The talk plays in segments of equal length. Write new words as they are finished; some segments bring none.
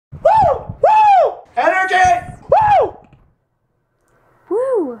Energy! Woo!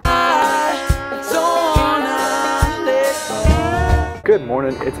 Woo! Good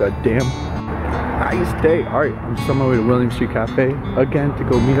morning. It's a damn nice day. Alright, I'm just on my way to William Street Cafe again to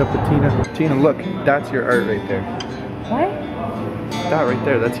go meet up with Tina. Tina, look, that's your art right there. What? That right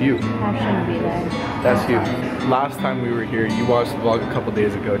there, that's you. I shouldn't be there. That's you. Last time we were here, you watched the vlog a couple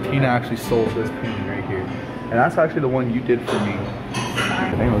days ago. Tina actually sold this painting right here. And that's actually the one you did for me.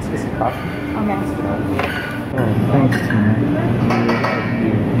 Sorry. Let's get some coffee. Okay. Oh, thanks, Tina.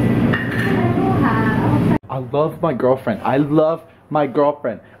 I love my girlfriend. I love my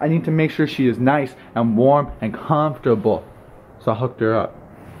girlfriend. I need to make sure she is nice and warm and comfortable. So I hooked her up.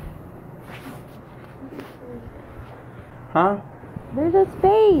 Huh? There's a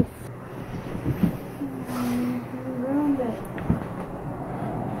space.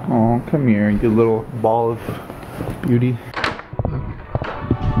 Oh, come here, you little ball of beauty.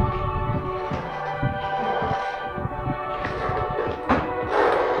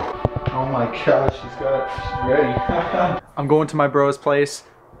 Oh my gosh, she's ready. I'm going to my bro's place.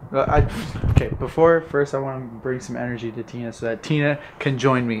 Okay, first I want to bring some energy to Tina so that Tina can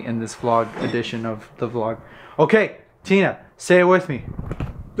join me in this vlog edition of the vlog. Okay, Tina, say it with me.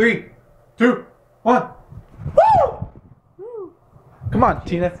 3, 2, 1. Woo! Come on,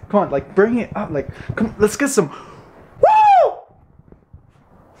 Tina. Come on, like bring it up. Like, come. Let's get some. Woo!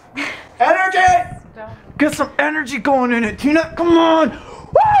 Energy! Get some energy going in it, Tina. Come on.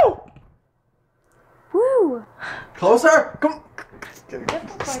 Woo! Woo! Closer. Come.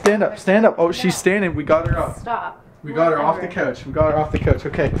 Stand up. Stand up. Oh, she's standing. We got her up. Stop. We got her off the couch. We got her off the couch.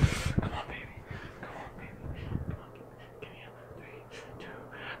 Okay. Come on, baby. Come on, baby. Come on. Give me a 3, 2,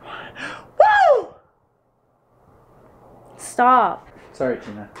 1. Woo! Stop. Sorry,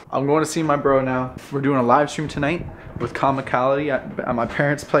 Tina. I'm going to see my bro now. We're doing a live stream tonight with Comicality at my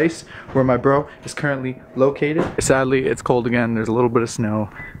parents' place where my bro is currently located. Sadly, it's cold again. There's a little bit of snow.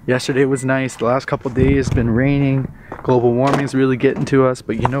 Yesterday was nice. The last couple days it's been raining. Global warming is really getting to us,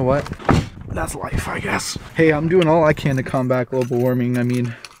 but you know what? That's life, I guess. Hey, I'm doing all I can to combat global warming. I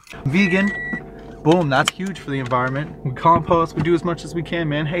mean, vegan. Boom, that's huge for the environment. We compost, we do as much as we can,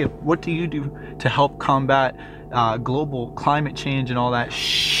 man. Hey, what do you do to help combat global climate change and all that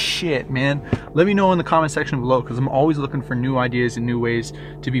shit, man? Let me know in the comment section below, because I'm always looking for new ideas and new ways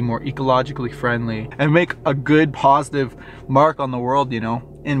to be more ecologically friendly and make a good, positive mark on the world, you know,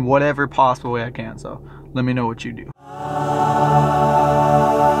 in whatever possible way I can. So let me know what you do.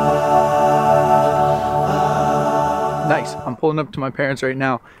 Nice. I'm pulling up to my parents right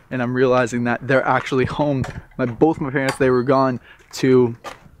now and I'm realizing that they're actually home. Both my parents, they were gone to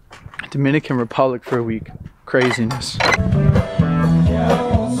Dominican Republic for a week. Craziness.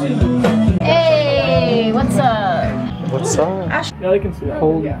 Hey, what's up? What's up? Yeah, they can see that.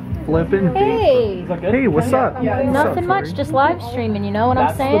 Hold flipping. Hey. Hey, what's up? Nothing much, just live streaming, you know what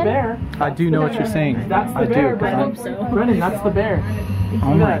I'm saying? That's the bear. I do know what you're saying. That's the I bear, do. Brennan. so. Brennan, that's the bear.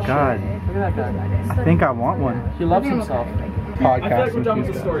 Oh my god. Look at that guy. I think I want one. He loves himself. I feel like we're done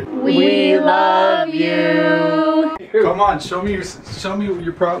with the story. We love you. Come on, show me your what's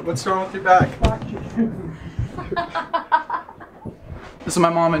wrong with your back? This is my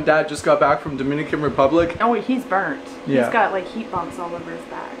mom and dad just got back from Dominican Republic. Oh, he's burnt. Yeah. He's got like heat bumps all over his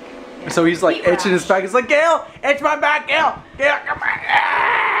back. Yeah. So he's like itching his back. He's like, Gail, itch my back, Gail. Gail, come on.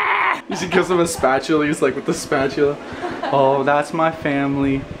 Ah! He gives him a spatula. He's like with the spatula. Oh, that's my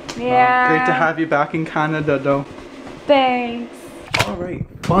family. Yeah. Great to have you back in Canada, though. Thanks. All right,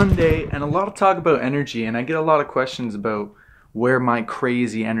 fun day and a lot of talk about energy, and I get a lot of questions about where my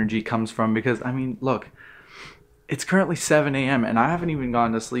crazy energy comes from because, I mean, look, it's currently 7 a.m. and I haven't even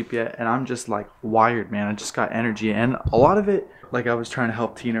gone to sleep yet, and I'm just like wired, man. I just got energy, and a lot of it, like I was trying to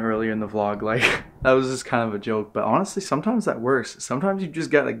help Tina earlier in the vlog, like that was just kind of a joke, but honestly, sometimes that works. Sometimes you just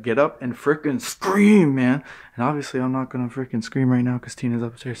gotta get up and frickin' scream, man. And obviously I'm not gonna frickin' scream right now because Tina's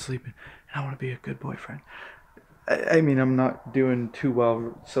upstairs sleeping, and I wanna be a good boyfriend. I mean, I'm not doing too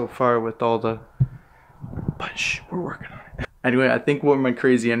well so far with all the, but shh, we're working on it. Anyway, I think where my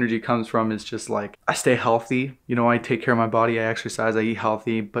crazy energy comes from is just like, I stay healthy, you know, I take care of my body, I exercise, I eat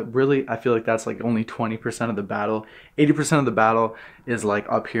healthy, but really, I feel like that's like only 20% of the battle. 80% of the battle is like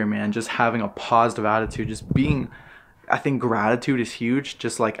up here, man, just having a positive attitude, just being, I think gratitude is huge.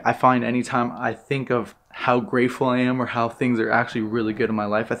 Just like, I find anytime I think of how grateful I am or how things are actually really good in my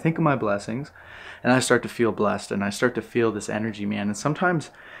life, I think of my blessings, and I start to feel blessed, and I start to feel this energy, man, and sometimes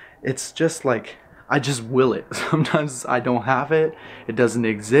it's just like, I just will it. Sometimes I don't have it, it doesn't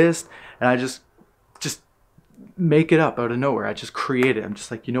exist, and I just make it up out of nowhere. I just create it. I'm just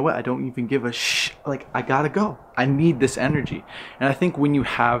like, you know what? I don't even give a like, I gotta go. I need this energy. And I think when you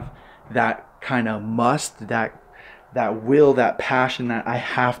have that kind of must, that will, that passion, that I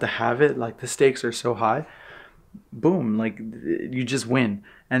have to have it, like the stakes are so high, boom, like you just win.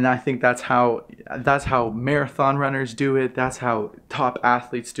 And I think that's how marathon runners do it. That's how top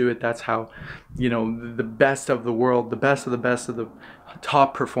athletes do it. That's how, you know, the best of the world, the best of the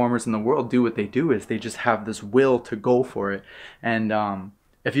top performers in the world do what they do, is they just have this will to go for it. And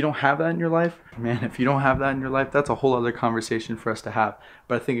if you don't have that in your life, man, if you don't have that in your life, that's a whole other conversation for us to have.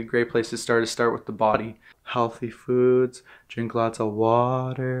 But I think a great place to start is with the body. Healthy foods, drink lots of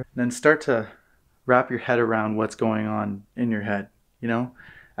water, and then start to wrap your head around what's going on in your head, you know?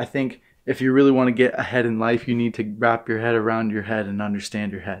 I think if you really want to get ahead in life, you need to wrap your head around your head and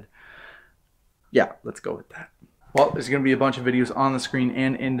understand your head. Yeah, let's go with that. Well, there's going to be a bunch of videos on the screen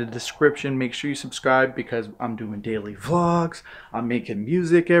and in the description. Make sure you subscribe because I'm doing daily vlogs. I'm making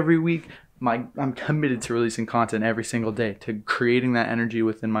music every week. I'm committed to releasing content every single day, to creating that energy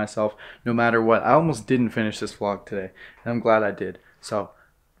within myself no matter what. I almost didn't finish this vlog today, and I'm glad I did. So,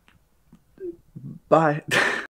 bye.